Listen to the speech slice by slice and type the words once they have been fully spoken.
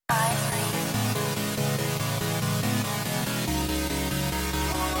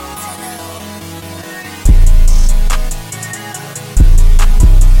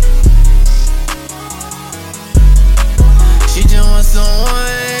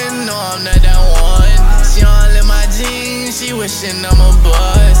wishing I'm a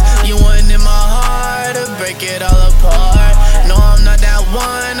buzz. You want in my heart to break it all apart. No, I'm not that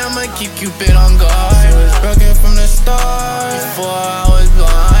one, I'ma keep Cupid on guard. She was broken from the start, before I was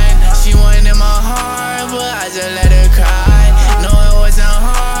blind. She wanted in my heart, but I just let her cry. No, it wasn't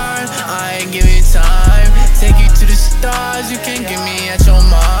hard, I ain't give you time. Take you to the stars, you can't get me at your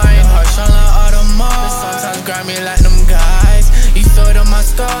mind. Heart shine like Audemars, sometimes grind me like them guys. You thought of my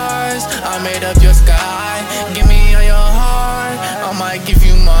stars, I made up your sky. Give me all your heart, I might give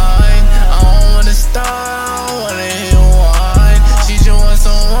you mine. I don't wanna start, I don't wanna hit one. She just wants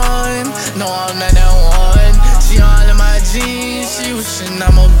someone, no I'm not that one. She all in my jeans, she wishing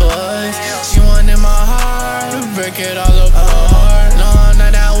I'm a buzz. She wanted my heart to break it all apart. No I'm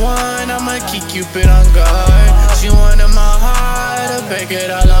not that one, I'ma keep Cupid on guard. She wanted my heart to break it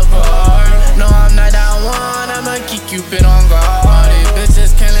all apart. No I'm not that one, I'ma keep Cupid on guard. These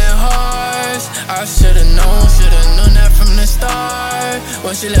bitches killing hearts, I should've known that from the start.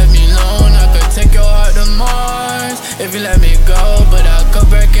 When she left me alone, I could take your heart to Mars. If you let me go, but I could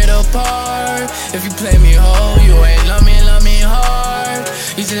break it apart. If you play me whole, you ain't love me hard.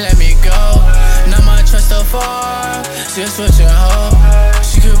 You just let me go, now my trust so far. She a switching hoe,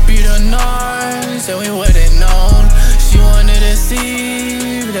 she could be the narc, and we wouldn't known. She wanted to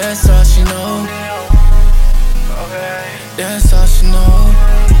see, but that's all she know. That's all she know.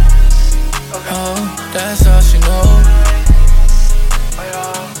 Oh, that's all she know.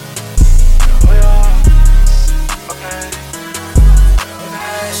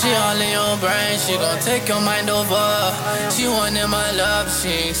 She all in your brain, she gon' take your mind over. She wanted my love, she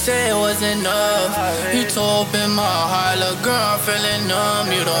ain't say it was enough. You tore open my heart, look girl, I'm feeling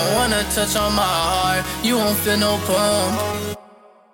numb. You don't wanna touch on my heart, you won't feel no pump.